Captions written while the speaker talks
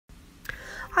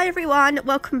Hi everyone,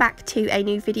 welcome back to a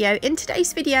new video. In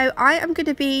today's video I am going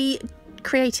to be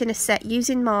creating a set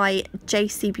using my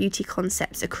JC Beauty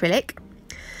Concepts acrylic.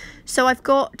 So I've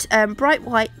got bright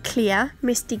white, clear,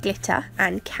 misty glitter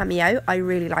and cameo. I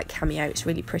really like cameo, it's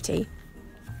really pretty.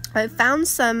 I found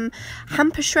some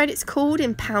hamper shred, it's called,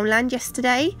 in Poundland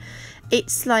yesterday.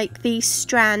 It's like these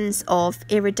strands of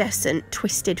iridescent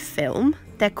twisted film.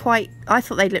 They're quite, I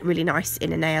thought they'd look really nice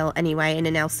in a nail anyway, in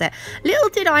a nail set. Little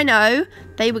did I know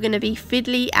they were going to be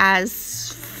fiddly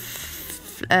as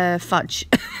fudge.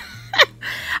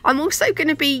 I'm also going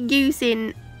to be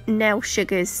using Nail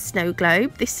Sugar's Snow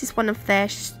Globe. This is one of their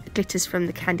glitters from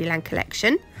the Candyland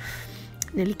collection.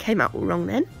 Nearly came out all wrong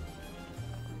then.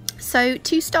 So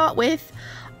to start with,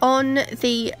 on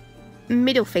the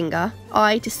middle finger,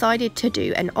 I decided to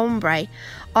do an ombre.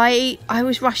 I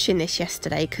was rushing this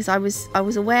yesterday because I was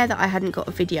aware that I hadn't got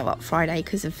a video up Friday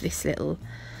because of this little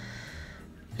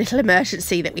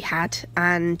emergency that we had,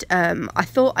 and I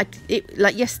thought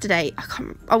like yesterday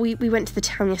we went to the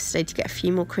town yesterday to get a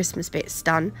few more Christmas bits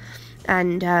done,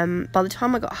 and by the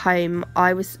time I got home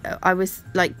I was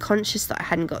like conscious that I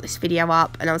hadn't got this video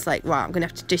up, and I was like, right, I'm gonna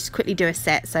have to just quickly do a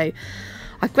set. So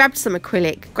I grabbed some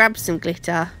acrylic, grabbed some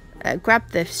glitter,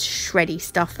 grabbed the shreddy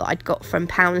stuff that I'd got from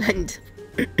Poundland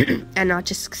and I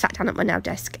just sat down at my nail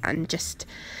desk and just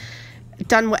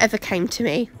done whatever came to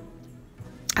me.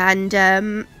 And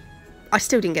I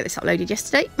still didn't get this uploaded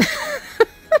yesterday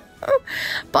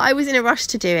but I was in a rush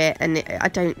to do it, and I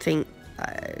don't think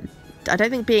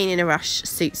being in a rush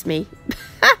suits me.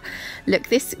 Look,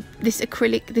 this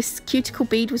acrylic, this cuticle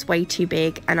bead was way too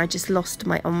big and I just lost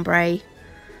my ombre.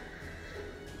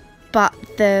 But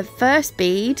the first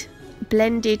bead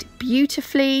blended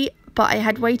beautifully, but I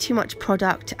had way too much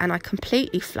product and I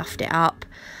completely fluffed it up.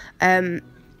 I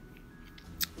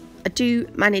do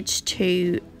manage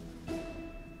to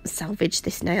salvage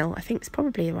this nail, I think it's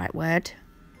probably the right word.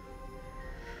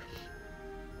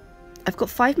 I've got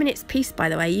 5 minutes piece, by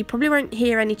the way. You probably won't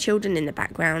hear any children in the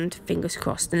background, fingers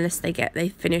crossed, unless they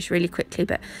finish really quickly.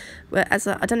 But as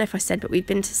I don't know if I said, but we've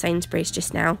been to Sainsbury's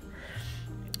just now.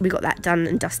 We got that done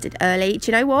and dusted early.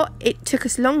 Do you know what? It took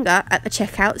us longer at the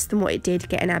checkouts than what it did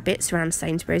getting our bits around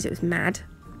Sainsbury's. It was mad.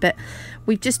 But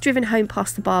we've just driven home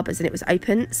past the Barbers and it was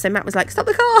open. So Matt was like, stop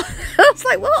the car. I was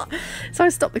like, what? So I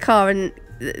stopped the car and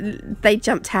they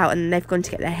jumped out and they've gone to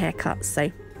get their haircuts. So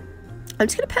I'm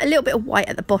just going to put a little bit of white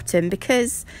at the bottom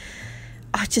because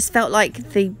I just felt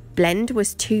like the blend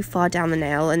was too far down the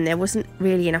nail and there wasn't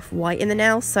really enough white in the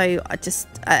nail. So I just,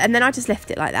 and then I just left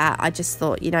it like that. I just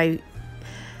thought, you know,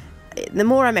 the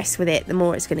more I mess with it, the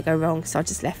more it's going to go wrong. So I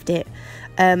just left it.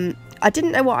 I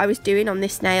didn't know what I was doing on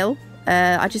this nail.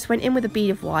 I just went in with a bead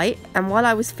of white, and while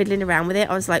I was fiddling around with it,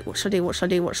 I was like, what should I do, what should I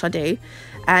do, what should I do?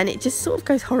 And it just sort of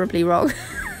goes horribly wrong.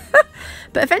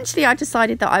 But eventually I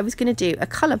decided that I was going to do a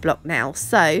colour block nail.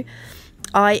 So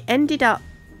I ended up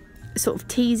sort of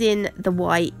teasing the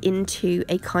white into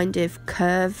a kind of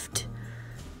curved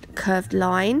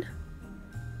line.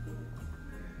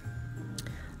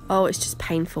 Oh, it's just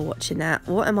painful watching that.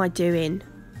 What am I doing?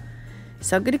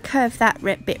 So I'm going to curve that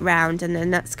bit round, and then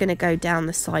that's going to go down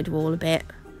the side wall a bit.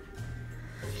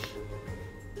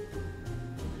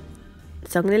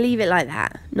 So I'm going to leave it like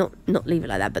that. Not leave it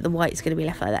like that, but the white's going to be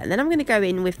left like that. And then I'm going to go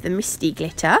in with the misty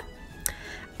glitter.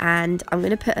 And I'm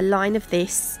going to put a line of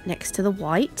this next to the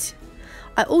white.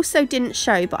 I also didn't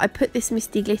show, but I put this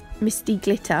misty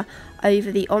glitter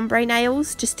over the ombre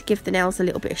nails just to give the nails a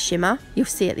little bit of shimmer. You'll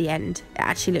see at the end. It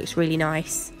actually looks really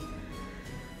nice.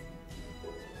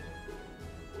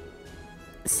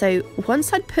 So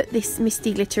once I'd put this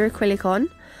misty glitter acrylic on,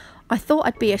 I thought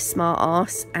I'd be a smart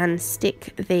ass and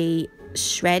stick the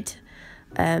shred.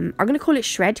 I'm going to call it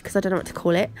shred because I don't know what to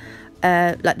call it.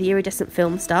 Like the iridescent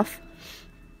film stuff.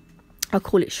 I'll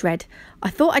call it shred. I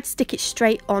thought I'd stick it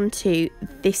straight onto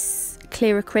this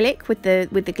clear acrylic with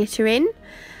the glitter in,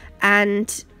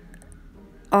 and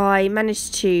I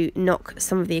managed to knock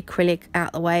some of the acrylic out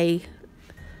of the way.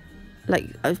 Like,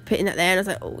 I was putting that there and I was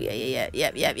like, oh yeah,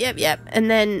 yep. And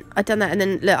then I'd done that, and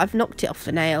then look, I've knocked it off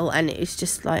the nail, and it was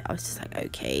just like, I was just like,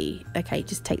 okay,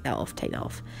 just take that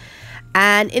off.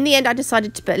 And in the end I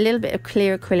decided to put a little bit of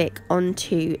clear acrylic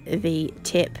onto the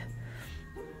tip.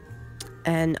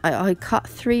 And I cut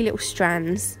 3 little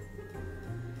strands.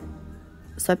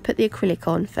 So I put the acrylic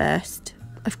on first.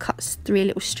 I've cut 3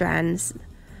 little strands.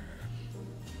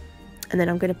 And then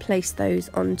I'm going to place those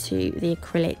onto the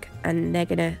acrylic, and they're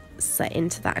going to set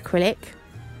into that acrylic.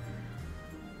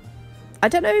 I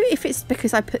don't know if it's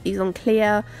because I put these on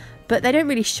clear, but they don't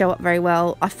really show up very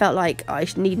well. I felt like I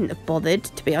needn't have bothered,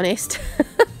 to be honest.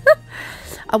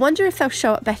 I wonder if they'll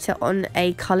show up better on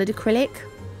a coloured acrylic.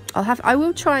 I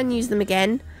will try and use them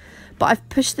again, but I've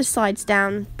pushed the sides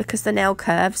down because the nail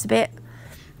curves a bit.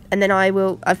 And then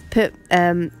I've put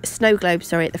snow globe,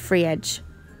 sorry, at the free edge.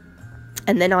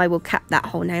 And then I will cap that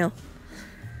whole nail.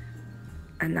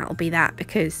 And that'll be that,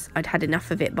 because I'd had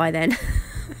enough of it by then.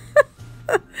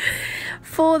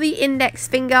 For the index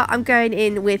finger, I'm going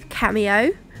in with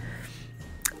Cameo.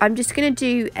 I'm just going to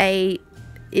do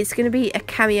it's going to be a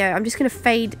Cameo. I'm just going to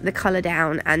fade the colour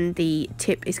down, and the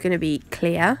tip is going to be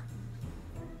clear.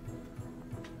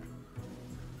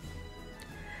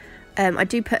 I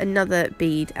do put another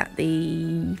bead at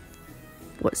the,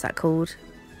 what's that called?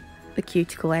 The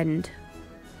cuticle end.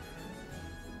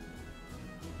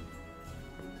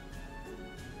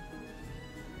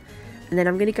 And then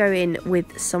I'm going to go in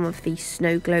with some of the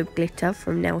Snow Globe glitter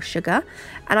from Nail Sugar.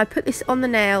 And I put this on the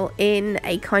nail in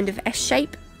a kind of S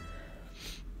shape.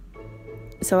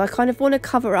 So I kind of want to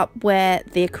cover up where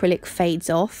the acrylic fades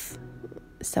off.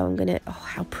 So I'm going to, oh,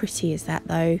 how pretty is that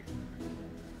though?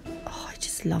 Oh, I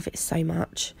just love it so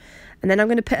much. And then I'm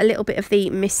going to put a little bit of the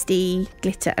Misty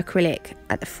glitter acrylic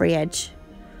at the free edge.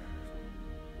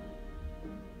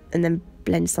 And then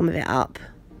blend some of it up.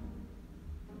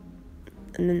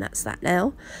 And then that's that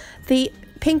nail. The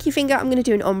pinky finger, I'm going to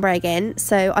do an ombre again.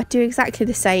 So I do exactly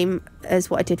the same as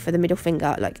what I did for the middle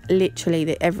finger. Like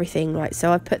literally everything, right?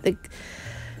 So I put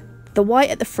the white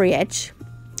at the free edge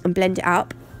and blend it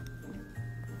up.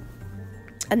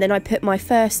 And then I put my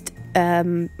first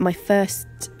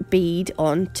bead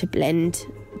on to blend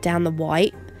down the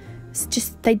white. It's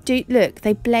just, they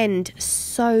blend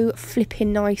so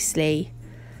flipping nicely.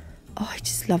 Oh, I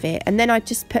just love it. And then I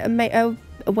just put a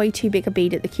way too big a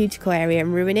bead at the cuticle area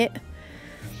and ruin it.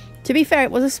 To be fair,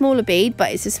 it was a smaller bead,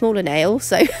 but it's a smaller nail,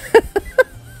 so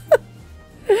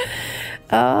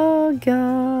oh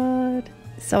god.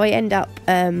 So I end up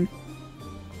trying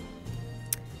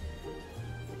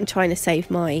to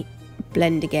save my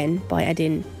blend again by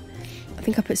adding, I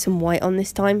think I put some white on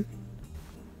this time.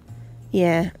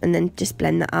 Yeah, and then just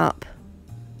blend that up.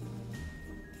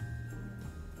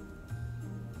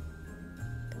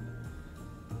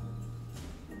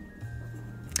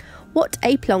 What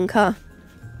a plonker.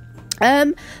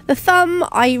 The thumb,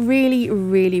 I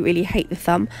really hate the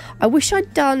thumb. I wish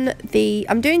I'd done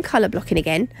I'm doing colour blocking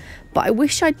again, but I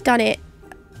wish I'd done it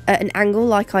at an angle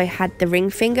like I had the ring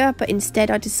finger, but instead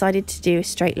I decided to do a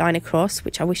straight line across,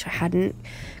 which I wish I hadn't,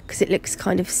 because it looks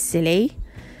kind of silly.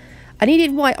 I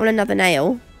needed white on another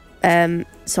nail,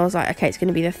 so I was like, okay, it's going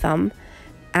to be the thumb.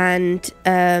 And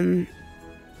I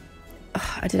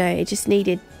don't know, it just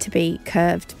needed to be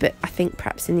curved, but I think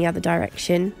perhaps in the other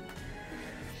direction.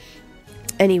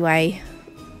 Anyway,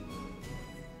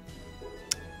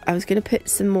 I was going to put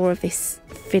some more of this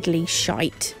fiddly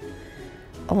shite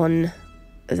on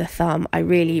the thumb. I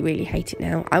really hate it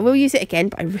now. I will use it again,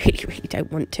 but I really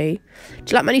don't want to. Do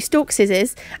you like my new stalk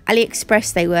scissors?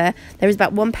 AliExpress they were. There was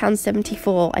about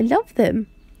 £1.74. I love them.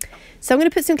 So I'm going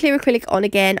to put some clear acrylic on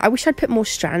again. I wish I'd put more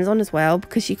strands on as well,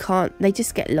 because you can't, they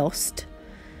just get lost.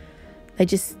 They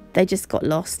just got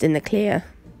lost in the clear.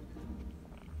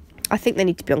 I think they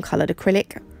need to be on coloured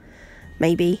acrylic.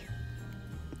 Maybe.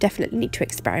 Definitely need to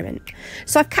experiment.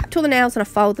 So I've capped all the nails and I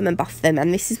filed them and buffed them,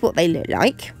 and this is what they look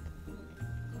like.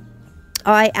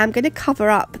 I am going to cover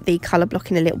up the colour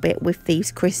blocking a little bit with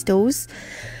these crystals.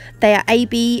 They are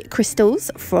AB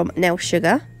crystals from Nail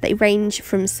Sugar. They range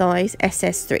from size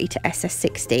SS3 to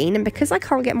SS16. And because I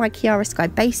can't get my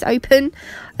Chiarosky base open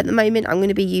at the moment, I'm going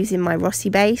to be using my Rossi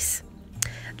base.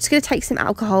 I'm just going to take some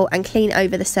alcohol and clean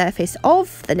over the surface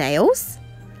of the nails.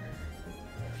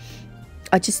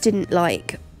 I just didn't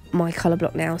like my colour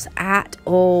block nails at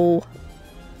all.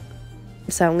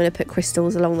 So I'm going to put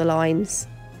crystals along the lines.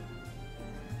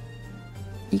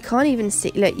 You can't even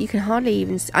see, look, you can hardly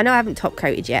even see, I know I haven't top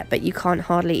coated yet, but you can't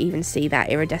hardly even see that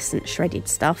iridescent shredded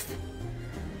stuff.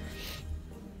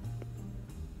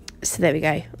 So there we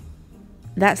go.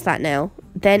 That's that nail.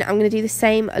 Then I'm going to do the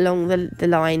same along the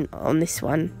line on this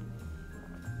one.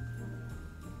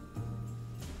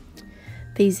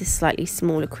 These are slightly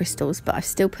smaller crystals, but I've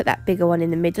still put that bigger one in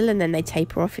the middle, and then they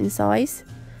taper off in size.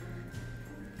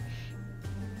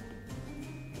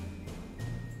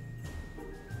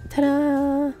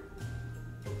 Ta-da!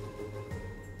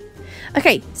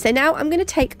 Okay, so now I'm going to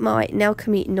take my Nail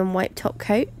Chemie non-wipe top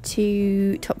coat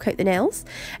to top coat the nails.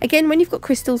 Again, when you've got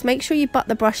crystals, make sure you butt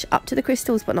the brush up to the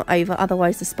crystals but not over,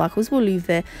 otherwise the sparkles will lose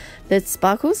the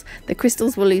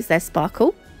crystals will lose their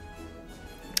sparkle.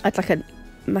 I'd like a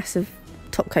massive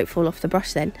top coat fall off the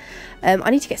brush then. I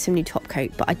need to get some new top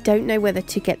coat, but I don't know whether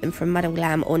to get them from Madame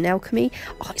Glam or Nalchemy.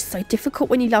 Oh, it's so difficult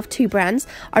when you love two brands.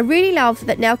 I really love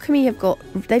that Nalchemy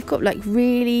they've got like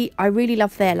really, I really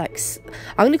love their like,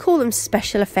 I'm going to call them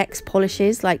special effects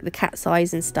polishes, like the cat's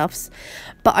eyes and stuffs.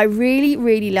 But I really,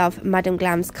 really love Madame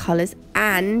Glam's colours,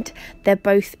 and they're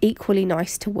both equally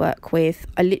nice to work with.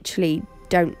 I literally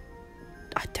don't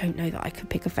know that I could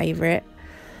pick a favourite.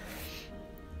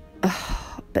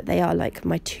 But they are like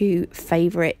my two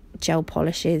favourite gel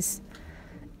polishes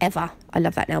ever. I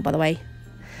love that now, by the way.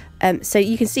 So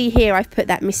you can see here I've put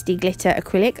that Misty Glitter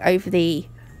acrylic over the,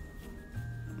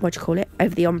 what do you call it,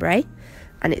 over the ombre,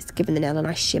 and it's given the nail a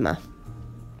nice shimmer.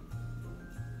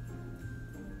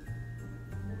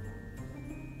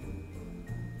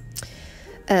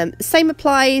 Same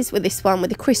applies with this one with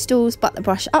the crystals, but the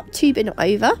brush up to but not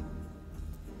over.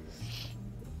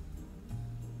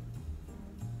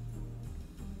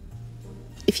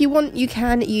 If you want, you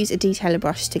can use a detailer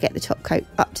brush to get the top coat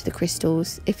up to the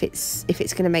crystals if it's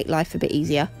going to make life a bit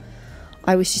easier.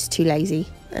 I was just too lazy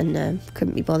and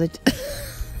couldn't be bothered.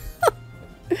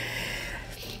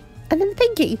 And then the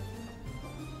pinky.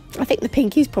 I think the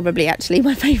pinky is probably actually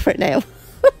my favourite nail.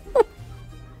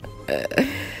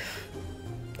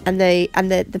 And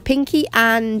the pinky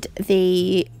and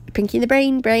the pinky and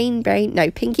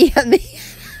the pinky and the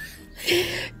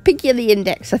pinky and the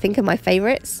index, I think, are my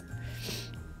favourites.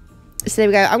 So there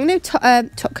we go. I'm going to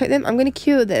top coat them. I'm going to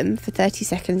cure them for 30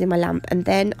 seconds in my lamp, and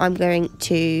then I'm going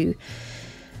to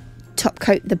top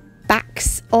coat the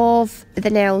backs of the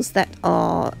nails that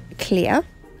are clear.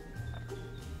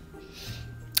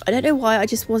 I don't know why, I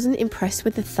just wasn't impressed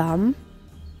with the thumb.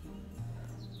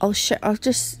 I'll just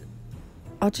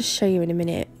show you in a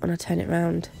minute when I turn it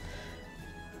around.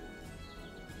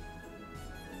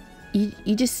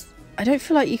 You just, I don't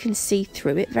feel like you can see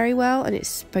through it very well, and it's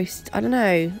supposed to, I don't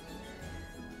know.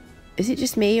 Is it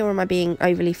just me, or am I being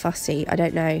overly fussy? I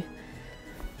don't know.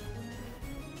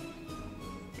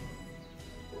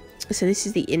 So this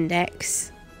is the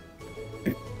index.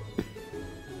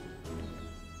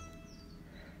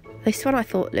 This one I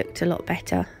thought looked a lot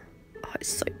better. Oh, it's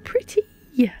so pretty.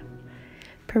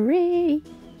 Pretty.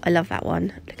 I love that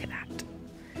one. Look at that.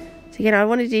 So again, I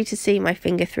wanted you to see my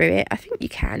finger through it. I think you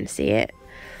can see it.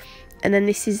 And then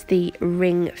this is the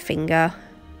ring finger.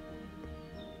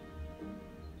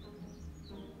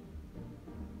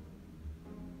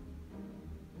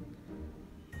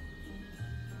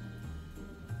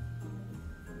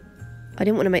 I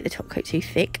didn't want to make the top coat too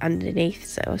thick underneath,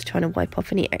 so I was trying to wipe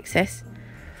off any excess.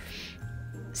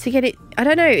 So again, I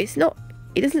don't know,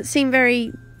 it doesn't seem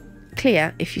very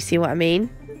clear, if you see what I mean,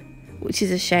 which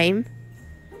is a shame.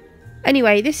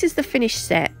 Anyway, this is the finished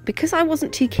set. Because I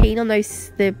wasn't too keen on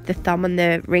those, the thumb and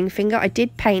the ring finger, I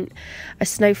did paint a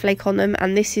snowflake on them,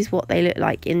 and this is what they look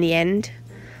like in the end.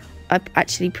 I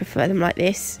actually prefer them like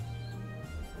this.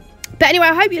 But anyway,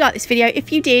 I hope you liked this video.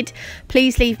 If you did,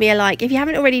 please leave me a like. If you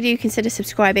haven't already, do consider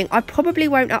subscribing. I probably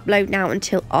won't upload now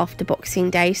until after Boxing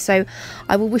Day, so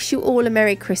I will wish you all a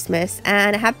Merry Christmas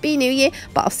and a Happy New Year,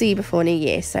 but I'll see you before New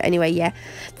Year. So anyway, yeah,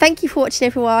 thank you for watching,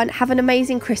 everyone. Have an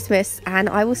amazing Christmas, and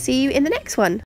I will see you in the next one.